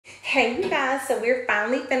Hey you guys, so we're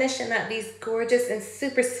finally finishing up these gorgeous and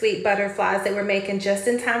super sweet butterflies that we're making just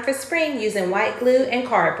in time for spring using white glue and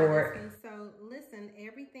cardboard. And so listen,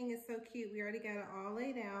 everything is so cute. We already got it all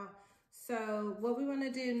laid out. So what we want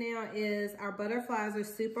to do now is our butterflies are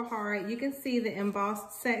super hard. You can see the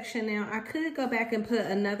embossed section now. I could go back and put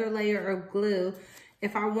another layer of glue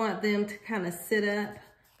if I want them to kind of sit up,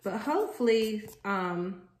 but hopefully,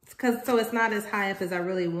 so it's not as high up as I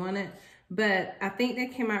really want it. But I think they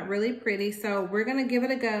came out really pretty. So we're gonna give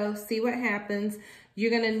it a go, see what happens. You're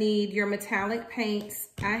gonna need your metallic paints.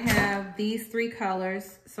 I have these three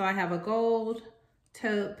colors. So I have a gold,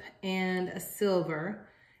 taupe, and a silver.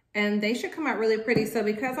 And they should come out really pretty. So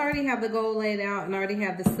because I already have the gold laid out and I already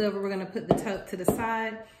have the silver, we're gonna put the taupe to the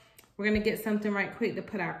side. We're gonna get something right quick to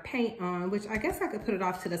put our paint on, which I guess I could put it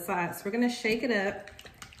off to the side. So we're gonna shake it up.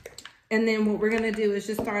 And then what we're gonna do is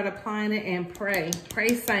just start applying it and pray.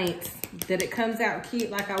 Pray saints that it comes out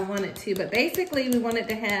cute like I want it to. But basically we want it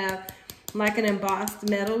to have like an embossed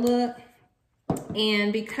metal look.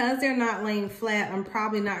 And because they're not laying flat, I'm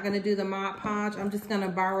probably not gonna do the Mod Podge. I'm just gonna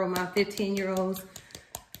borrow my 15-year-old's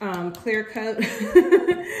clear coat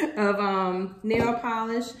of nail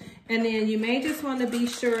polish. And then you may just wanna be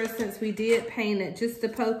sure, since we did paint it, just to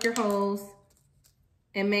poke your holes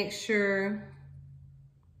and make sure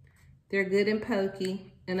they're good and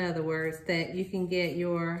pokey, in other words, that you can get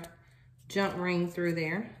your jump ring through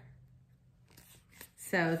there.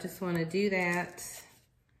 So just wanna do that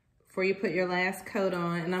before you put your last coat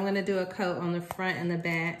on. And I'm gonna do a coat on the front and the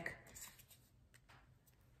back.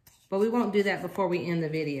 But we won't do that before we end the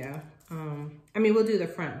video. I mean, we'll do the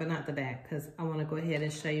front, but not the back, because I wanna go ahead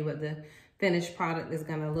and show you what the finished product is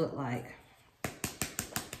gonna look like.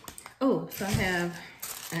 Oh, so I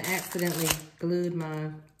accidentally glued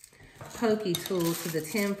my pokey tool to the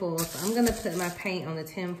tinfoil, so I'm gonna put my paint on the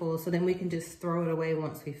tinfoil so then we can just throw it away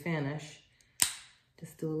once we finish.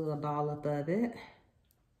 Just do a little dollop of it.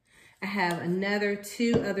 I have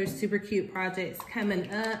two other super cute projects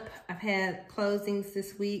coming up. I've had closings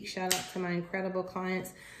this week. Shout out to my incredible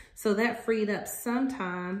clients. So that freed up some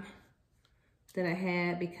time that I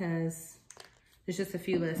had because there's just a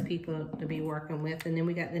few less people to be working with. And then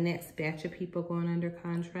we got the next batch of people going under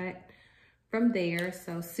contract from there.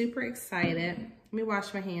 So super excited. Let me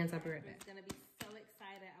wash my hands. I'll be right back. I'm gonna be so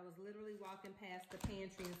excited. I was literally walking past the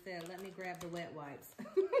pantry and said, let me grab the wet wipes.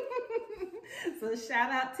 So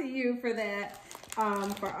shout out to you for that,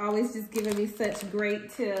 for always just giving me such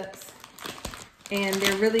great tips. And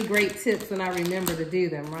they're really great tips when I remember to do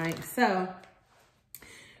them, right? So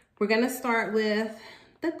we're gonna start with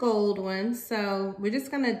the gold one. So we're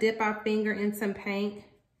just gonna dip our finger in some paint.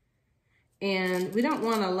 And we don't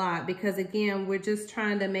want a lot because, again, we're just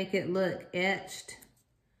trying to make it look etched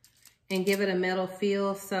and give it a metal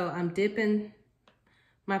feel. So I'm dipping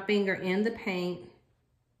my finger in the paint.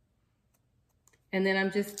 And then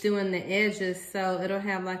I'm just doing the edges so it'll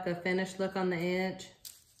have like a finished look on the edge.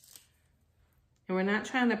 And we're not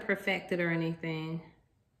trying to perfect it or anything.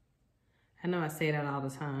 I know I say that all the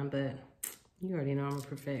time, but you already know I'm a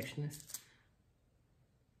perfectionist.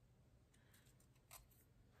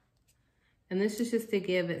 And this is just to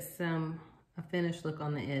give it a finished look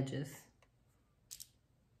on the edges.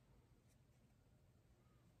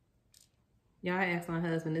 Y'all asked my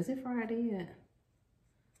husband, is it Friday yet?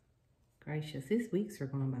 Gracious, these weeks are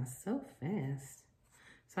going by so fast.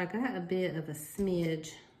 So I got a bit of a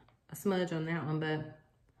smudge on that one, but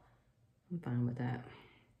I'm fine with that.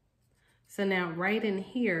 So now right in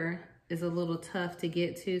here is a little tough to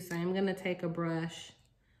get to. So I'm gonna take a brush,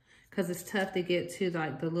 because it's tough to get to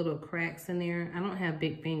like the little cracks in there. I don't have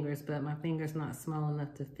big fingers, but my finger's not small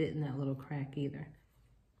enough to fit in that little crack either.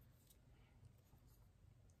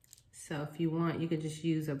 So if you want, you could just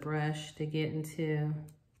use a brush to get into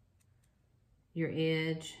your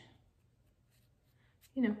edge.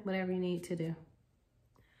 You know, whatever you need to do.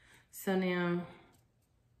 So now,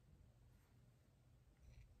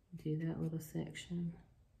 do that little section.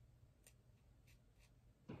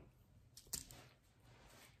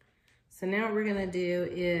 So now what we're gonna do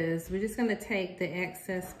is we're just gonna take the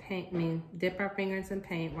excess paint, dip our fingers in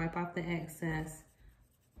paint, wipe off the excess,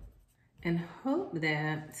 and hope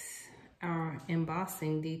that our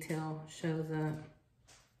embossing detail shows up.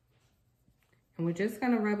 And we're just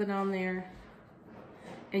gonna rub it on there.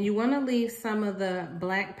 And you wanna leave some of the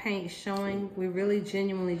black paint showing. We really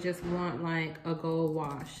genuinely just want like a gold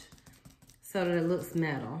wash so that it looks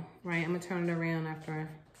metal, right? I'm gonna turn it around after I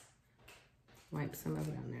wipe some of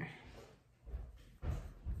it on there.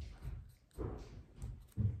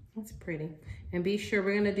 That's pretty. And be sure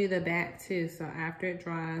we're gonna do the back too. So after it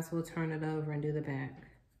dries, we'll turn it over and do the back.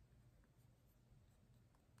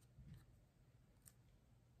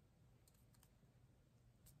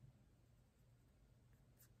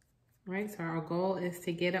 right? So our goal is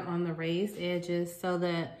to get it on the raised edges so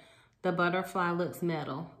that the butterfly looks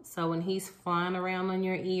metal. So when he's flying around on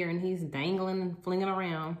your ear and he's dangling and flinging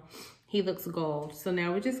around, he looks gold. So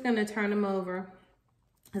now we're just gonna turn him over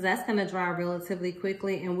because that's gonna dry relatively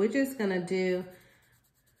quickly. And we're just gonna do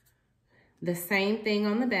the same thing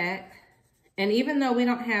on the back. And even though we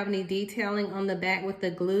don't have any detailing on the back with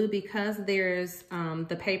the glue, because there's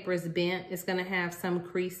the paper is bent, it's gonna have some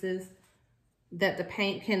creases that the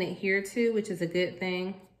paint can adhere to, which is a good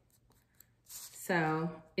thing. So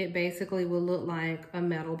it basically will look like a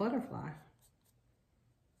metal butterfly.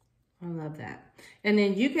 I love that. And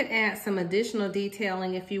then you could add some additional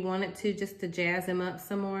detailing if you wanted to, just to jazz him up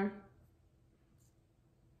some more.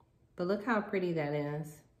 But look how pretty that is.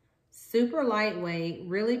 Super lightweight,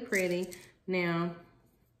 really pretty. Now,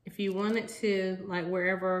 if you wanted to, like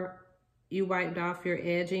wherever you wiped off your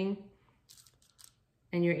edging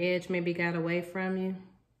and your edge maybe got away from you,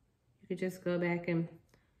 you could just go back and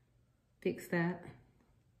fix that.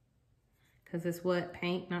 Because it's what?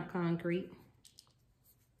 Paint, not concrete.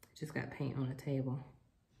 Just got paint on the table.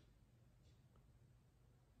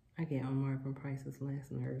 I get on Marvin Price's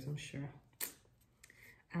last nerves, I'm sure.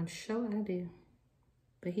 I'm sure I do.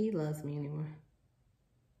 But he loves me anyway.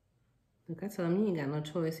 Look, I told him you ain't got no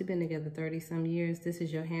choice. You've been together 30-some years. This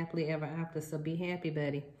is your happily ever after, so be happy,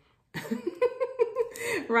 buddy.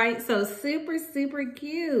 Right? So super, super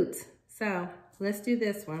cute. So let's do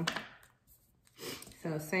this one.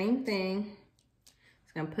 So same thing.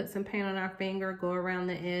 Just gonna put some paint on our finger, go around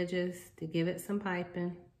the edges to give it some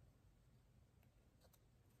piping.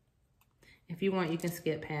 If you want, you can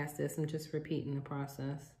skip past this. I'm just repeating the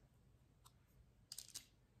process.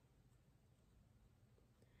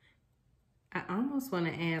 I almost want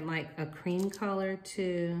to add like a cream color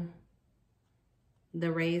to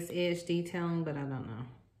the raised edge detailing, but I don't know.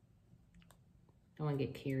 Don't want to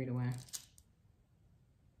get carried away.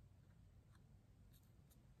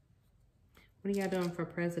 What are y'all doing for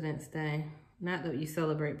President's Day? Not that you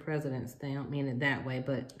celebrate President's Day, I don't mean it that way,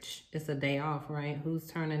 but it's a day off, right? Who's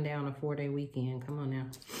turning down a 4-day weekend? Come on now.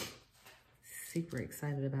 Super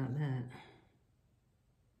excited about that.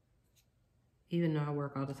 Even though I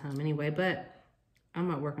work all the time anyway, but I'm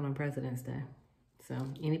not working on President's Day. So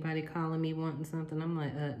anybody calling me wanting something, I'm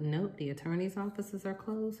like, nope, the attorney's offices are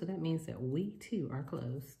closed, so that means that we too are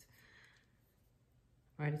closed.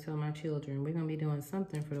 I already told my children we're gonna be doing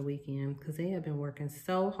something for the weekend because they have been working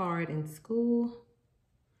so hard in school.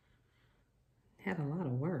 Had a lot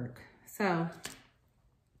of work. So,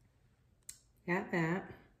 got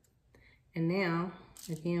that. And now,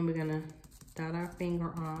 again, we're gonna dot our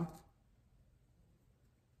finger off.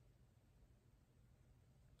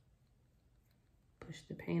 Push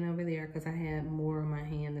the paint over there because I had more on my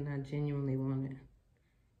hand than I genuinely wanted.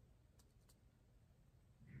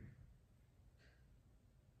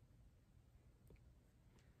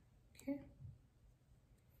 Okay.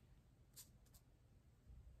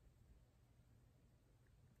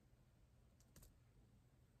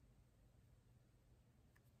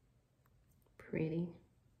 Pretty.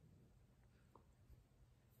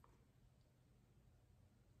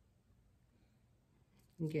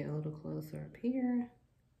 Get a little closer up here.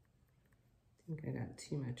 I think I got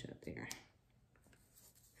too much up there.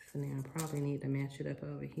 So now I probably need to match it up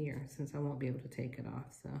over here since I won't be able to take it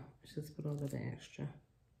off. So let's just put a little bit extra.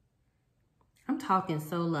 I'm talking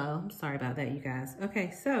so low. I'm sorry about that, you guys.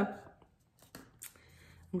 Okay, so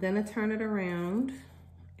I'm gonna turn it around.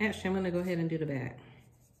 Actually, I'm gonna go ahead and do the back.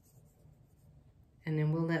 And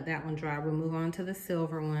then we'll let that one dry. We'll move on to the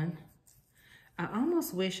silver one. I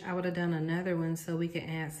almost wish I would have done another one so we could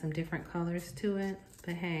add some different colors to it.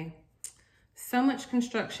 But hey, so much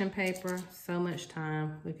construction paper, so much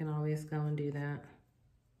time. We can always go and do that.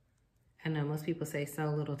 I know most people say so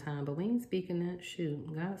little time, but we ain't speaking that.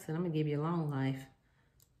 Shoot, God said I'm gonna give you a long life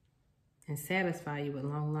and satisfy you with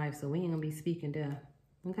long life, so we ain't gonna be speaking death.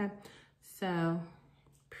 Okay, so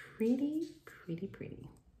pretty, pretty, pretty.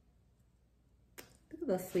 Look at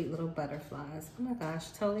those sweet little butterflies. Oh my gosh,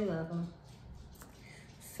 totally love them.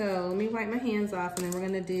 So let me wipe my hands off and then we're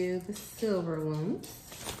gonna do the silver ones.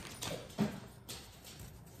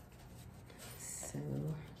 So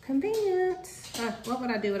convenient. What would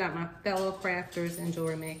I do without my fellow crafters and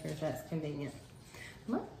jewelry makers? That's convenient.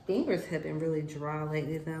 My fingers have been really dry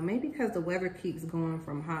lately though. Maybe because the weather keeps going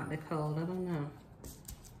from hot to cold, I don't know.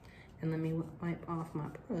 And let me wipe off my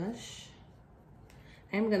brush.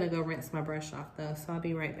 I'm gonna go rinse my brush off though, so I'll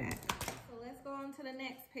be right back. So let's go on to the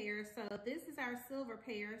next pair. So this is our silver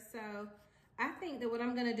pair. So I think that what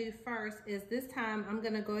I'm gonna do first is this time I'm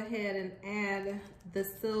gonna go ahead and add the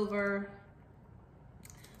silver,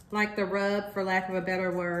 like the rub for lack of a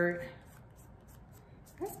better word,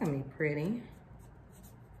 That's gonna be pretty.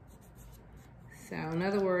 So in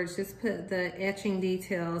other words, just put the etching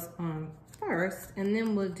details on first, and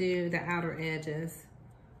then we'll do the outer edges.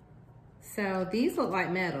 So these look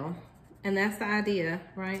like metal, and that's the idea,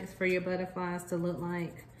 right? It's for your butterflies to look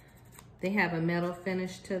like they have a metal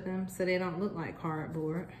finish to them, so they don't look like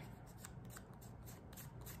cardboard.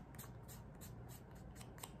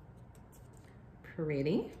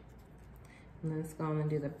 Pretty. And let's go on and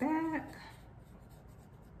do the back.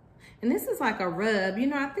 And this is like a rub. You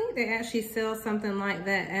know, I think they actually sell something like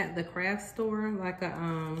that at the craft store, like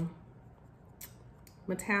a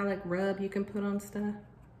metallic rub you can put on stuff.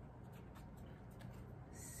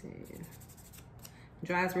 So,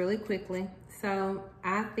 dries really quickly. So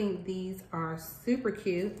I think these are super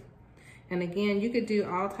cute. And again, you could do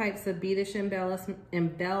all types of beadish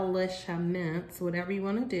embellishments, whatever you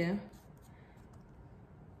want to do.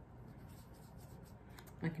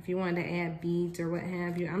 Like if you wanted to add beads or what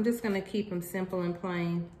have you. I'm just going to keep them simple and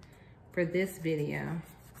plain for this video.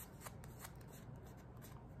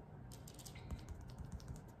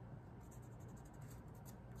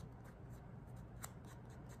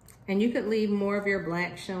 And you could leave more of your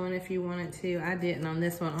black showing if you wanted to. I didn't on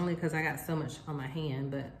this one only because I got so much on my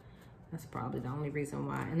hand, but that's probably the only reason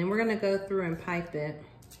why. And then we're going to go through and pipe it.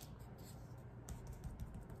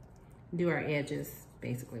 Do our edges,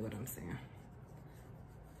 basically what I'm saying.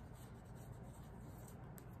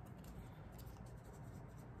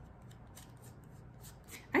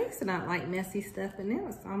 I used to not like messy stuff, but now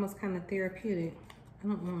it's almost kind of therapeutic. I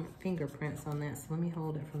don't want fingerprints on that, so let me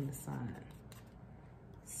hold it from the side.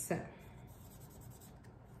 So,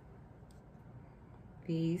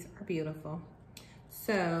 these are beautiful.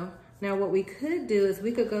 So, now what we could do is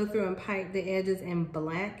we could go through and pipe the edges in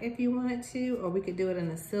black if you wanted to, or we could do it in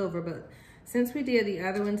a silver, but since we did the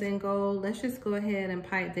other ones in gold, let's just go ahead and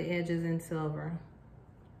pipe the edges in silver.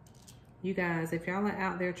 You guys, if y'all are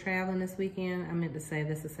out there traveling this weekend, I meant to say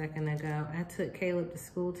this a second ago. I took Caleb to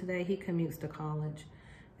school today. He commutes to college.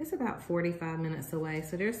 It's about 45 minutes away.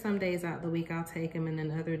 So there's some days out the week I'll take him, and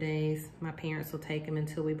then other days my parents will take him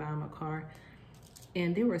until we buy him a car.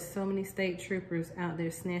 And there were so many state troopers out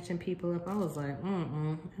there snatching people up. I was like,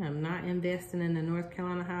 I'm not investing in the North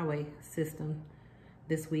Carolina highway system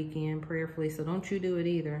this weekend, prayerfully. So don't you do it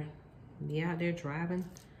either. Be out there driving.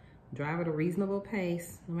 Drive at a reasonable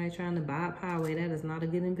pace. Nobody trying to buy up highway. That is not a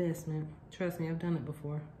good investment. Trust me, I've done it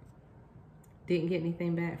before. Didn't get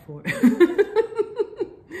anything back for it.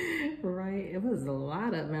 Right? It was a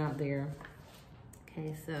lot of them out there.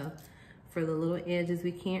 Okay, so for the little edges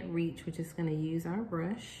we can't reach, we're just going to use our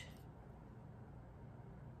brush.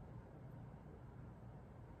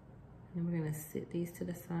 And we're going to sit these to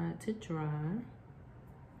the side to dry.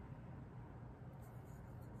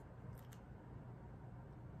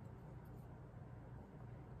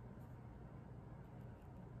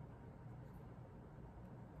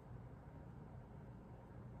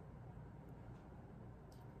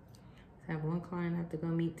 I have one client I have to go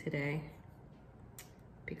meet today.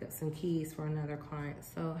 Pick up some keys for another client.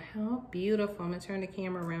 So how beautiful. I'm gonna turn the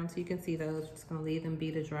camera around so you can see those. Just gonna leave them be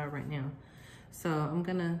to dry right now. So I'm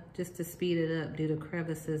gonna, just to speed it up, do the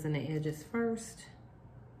crevices and the edges first.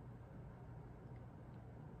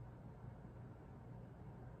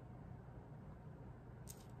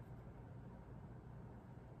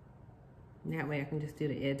 And that way I can just do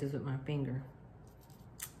the edges with my finger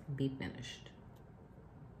and be finished.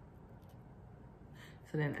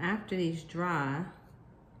 So then after these dry,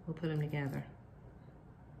 we'll put them together.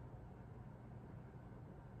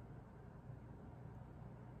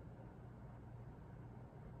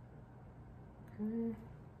 Okay.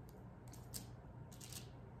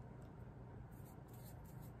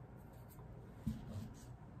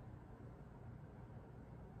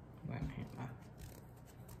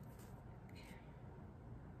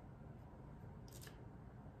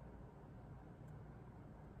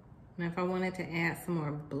 Now if I wanted to add some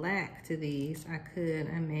more black to these, I could.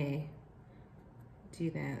 I may do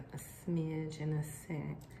that a smidge in a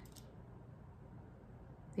sec.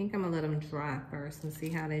 I think I'm gonna let them dry first and see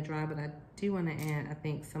how they dry, but I do want to add, I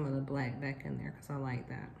think, some of the black back in there because I like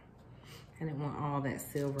that. I didn't want all that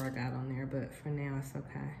silver I got on there, but for now it's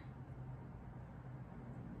okay.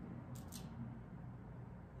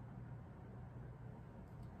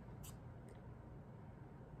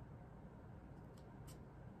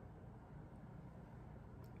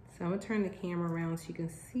 So I'm gonna turn the camera around so you can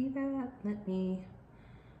see that. Let me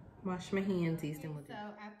wash my hands. So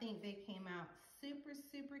I think they came out super,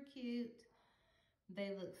 super cute.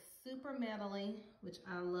 They look super metally, which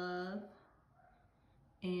I love.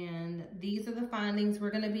 And these are the findings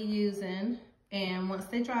we're gonna be using And once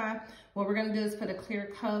they dry, what we're gonna do is put a clear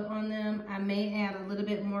coat on them. I may add a little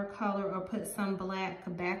bit more color or put some black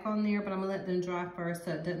back on there, but I'm gonna let them dry first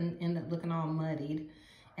so it doesn't end up looking all muddied.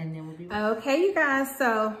 And then we'll be ready. Okay, you guys,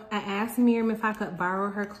 so I asked Miriam if I could borrow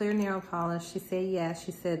her clear nail polish. She said yes.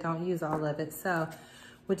 She said don't use all of it. So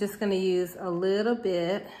we're just gonna use a little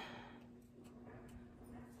bit.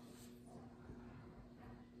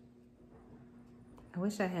 I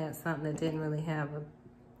wish I had something that didn't really have a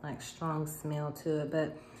like strong smell to it,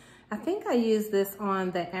 but I think I used this on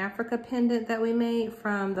the Africa pendant that we made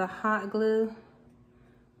from the hot glue,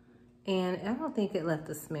 and I don't think it left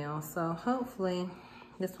a smell. So hopefully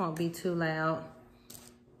this won't be too loud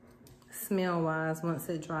smell-wise once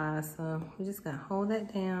it dries. So we're just gonna hold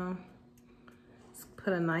that down. Just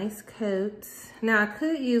put a nice coat. Now I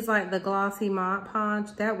could use like the glossy Mod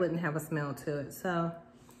Podge. That wouldn't have a smell to it. So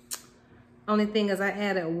only thing is I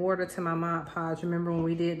added water to my Mod Podge. Remember when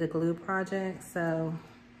we did the glue project? So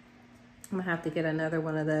I'm gonna have to get another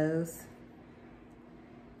one of those.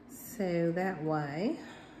 So that way.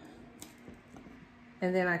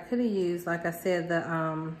 And then I could have used, like I said,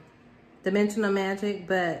 the Dimensional Magic,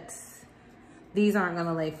 but these aren't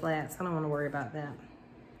gonna lay flat, so I don't wanna worry about that.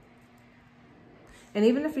 And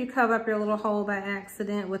even if you cover up your little hole by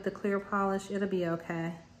accident with the clear polish, it'll be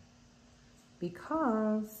okay.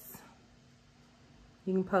 Because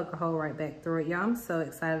you can poke a hole right back through it. Y'all, I'm so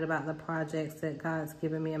excited about the projects that God's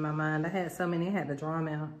given me in my mind. I had so many, I had to draw them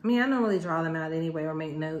out. I mean, I normally draw them out anyway or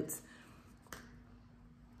make notes.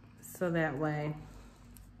 So that way,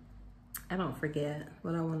 I don't forget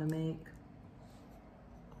what I want to make.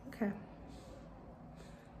 Okay.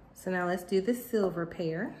 So now let's do the silver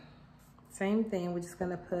pair. Same thing, we're just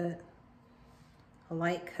gonna put a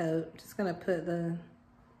light coat. Just gonna put the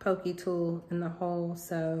pokey tool in the hole,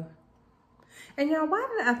 so. And y'all, why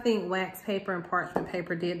did I think wax paper and parchment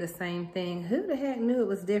paper did the same thing? Who the heck knew it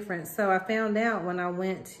was different? So I found out when I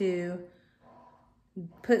went to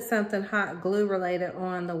put something hot glue related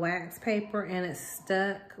on the wax paper and it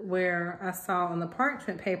stuck where I saw on the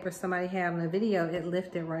parchment paper somebody had in a video, it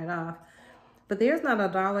lifted right off. But there's not a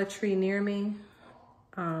Dollar Tree near me.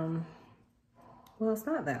 Well, it's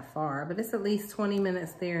not that far, but it's at least 20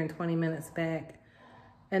 minutes there and 20 minutes back.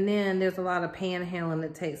 And then there's a lot of panhandling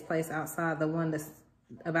that takes place outside the one that's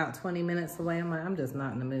about 20 minutes away. I'm like, I'm just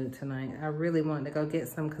not in the mood tonight. I really wanted to go get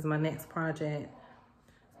some because my next project,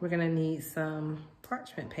 we're gonna need some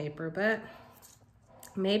parchment paper, but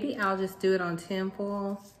maybe I'll just do it on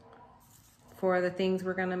tinfoil for the things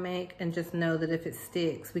we're gonna make and just know that if it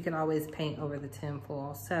sticks, we can always paint over the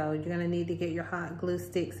tinfoil. So you're gonna need to get your hot glue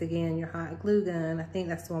sticks again, your hot glue gun. I think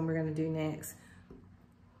that's the one we're gonna do next.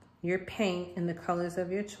 Your paint in the colors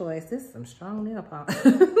of your choice. This is some strong nail polish.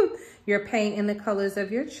 Your paint in the colors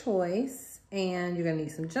of your choice. And you're gonna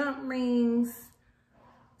need some jump rings,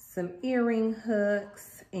 some earring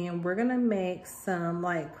hooks, and we're gonna make some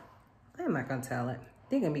like, I'm not gonna tell it.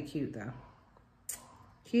 They're gonna be cute though.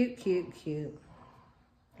 Cute, cute, cute.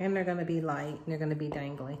 And they're gonna be light and they're gonna be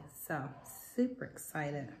dangly. So super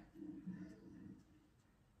excited.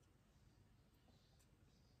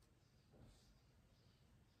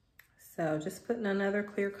 So just putting another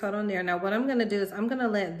clear coat on there. Now what I'm gonna do is I'm gonna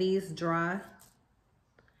let these dry.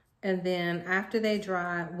 And then after they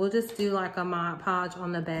dry, we'll just do like a Mod Podge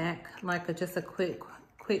on the back, like just a quick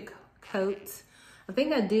coat. I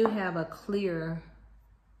think I do have a clear,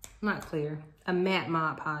 not clear, a matte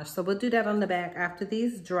Mod Podge. So we'll do that on the back after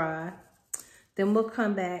these dry. Then we'll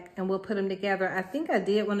come back and we'll put them together. I think I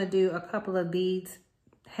did want to do a couple of beads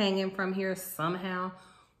hanging from here somehow.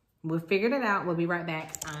 We'll figure it out. We'll be right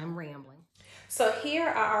back. I'm rambling. So here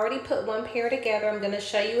I already put one pair together. I'm going to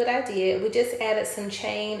show you what I did. We just added some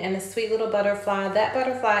chain and a sweet little butterfly. That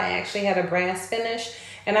butterfly actually had a brass finish,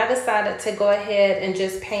 and I decided to go ahead and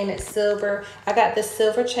just paint it silver. I got this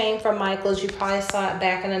silver chain from Michael's. You probably saw it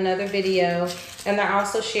back in another video. And I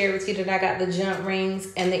also shared with you that I got the jump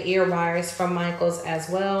rings and the ear wires from Michael's as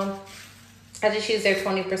well. I just used their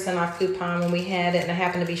 20% off coupon when we had it, and I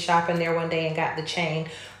happened to be shopping there one day and got the chain.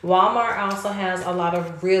 Walmart also has a lot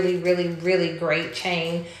of really, really, really great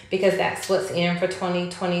chain because that's what's in for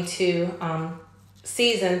 2022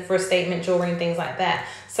 season for statement jewelry and things like that.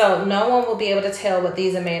 So no one will be able to tell what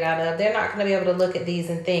these are made out of. They're not going to be able to look at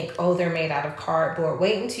these and think, oh, they're made out of cardboard.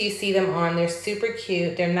 Wait until you see them on. They're super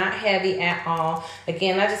cute. They're not heavy at all.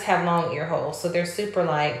 Again, I just have long ear holes, so they're super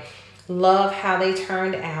light. Love how they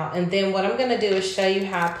turned out. And then what I'm going to do is show you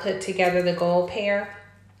how I put together the gold pair,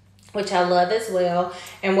 which I love as well.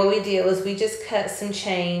 And what we did was we just cut some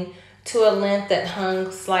chain to a length that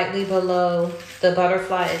hung slightly below the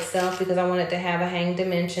butterfly itself because I wanted to have a hang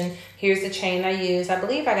dimension. Here's the chain I used. I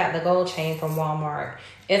believe I got the gold chain from Walmart.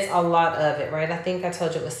 It's a lot of it, right? I think I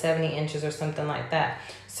told you it was 70 inches or something like that.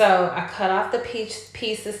 So I cut off the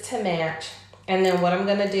pieces to match. And then what I'm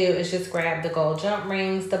going to do is just grab the gold jump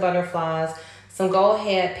rings, the butterflies, some gold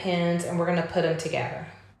head pins, and we're going to put them together.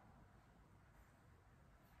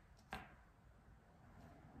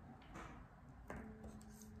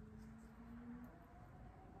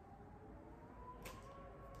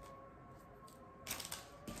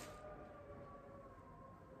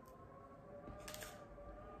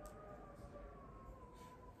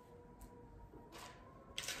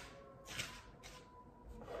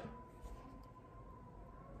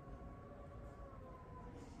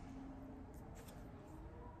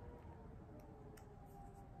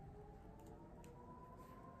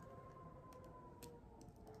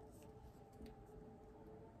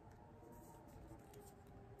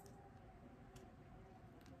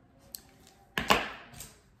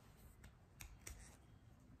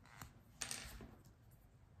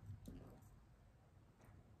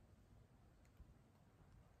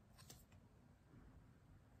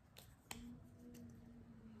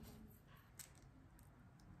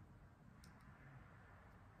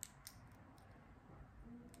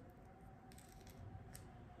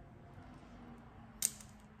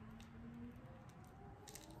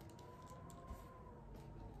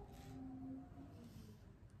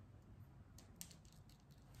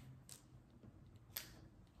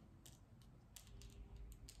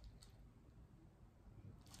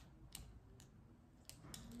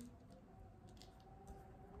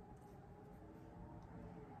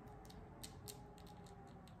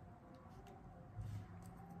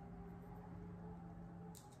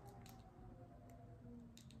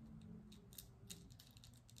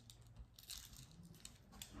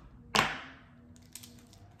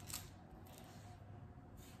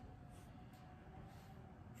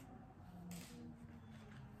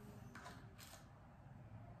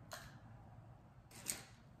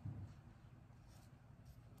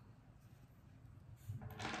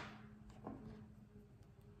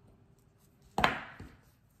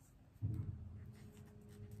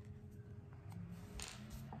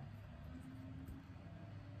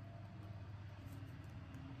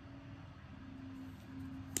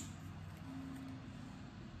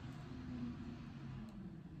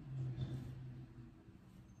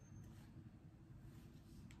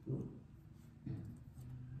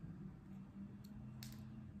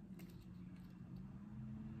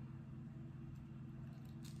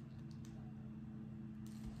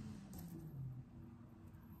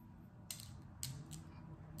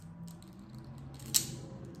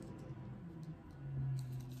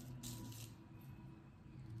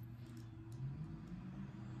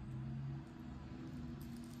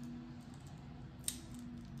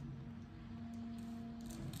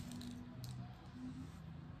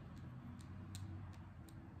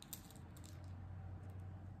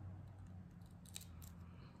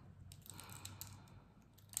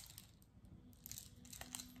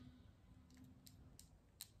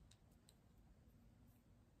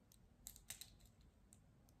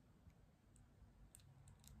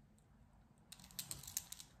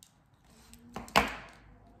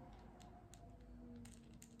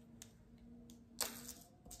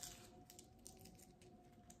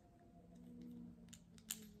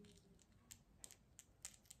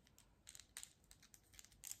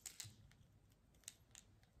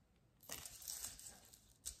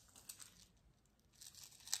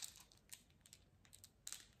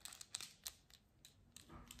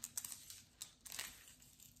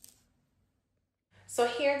 So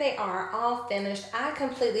here they are, all finished. I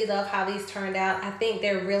completely love how these turned out. I think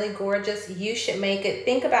they're really gorgeous. You should make it.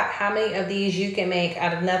 Think about how many of these you can make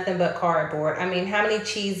out of nothing but cardboard. I mean, how many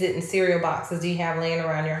Cheez-It and cereal boxes do you have laying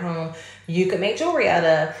around your home you could make jewelry out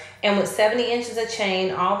of? And with 70 inches of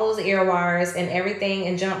chain, all those ear wires and everything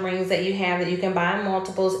and jump rings that you have that you can buy in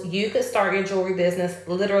multiples, you could start your jewelry business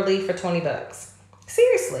literally for 20 bucks.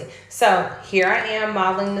 Seriously. So here I am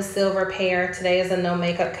modeling the silver pair. Today is a no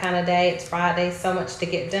makeup kind of day. It's Friday, so much to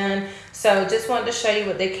get done. So just wanted to show you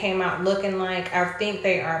what they came out looking like. I think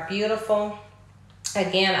they are beautiful.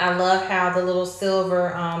 Again, I love how the little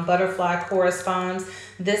silver butterfly corresponds.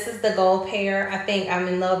 This is the gold pair. I think I'm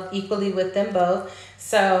in love equally with them both.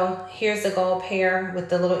 So here's the gold pair with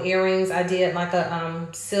the little earrings. I did like a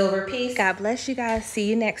silver piece. God bless you guys. See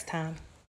you next time.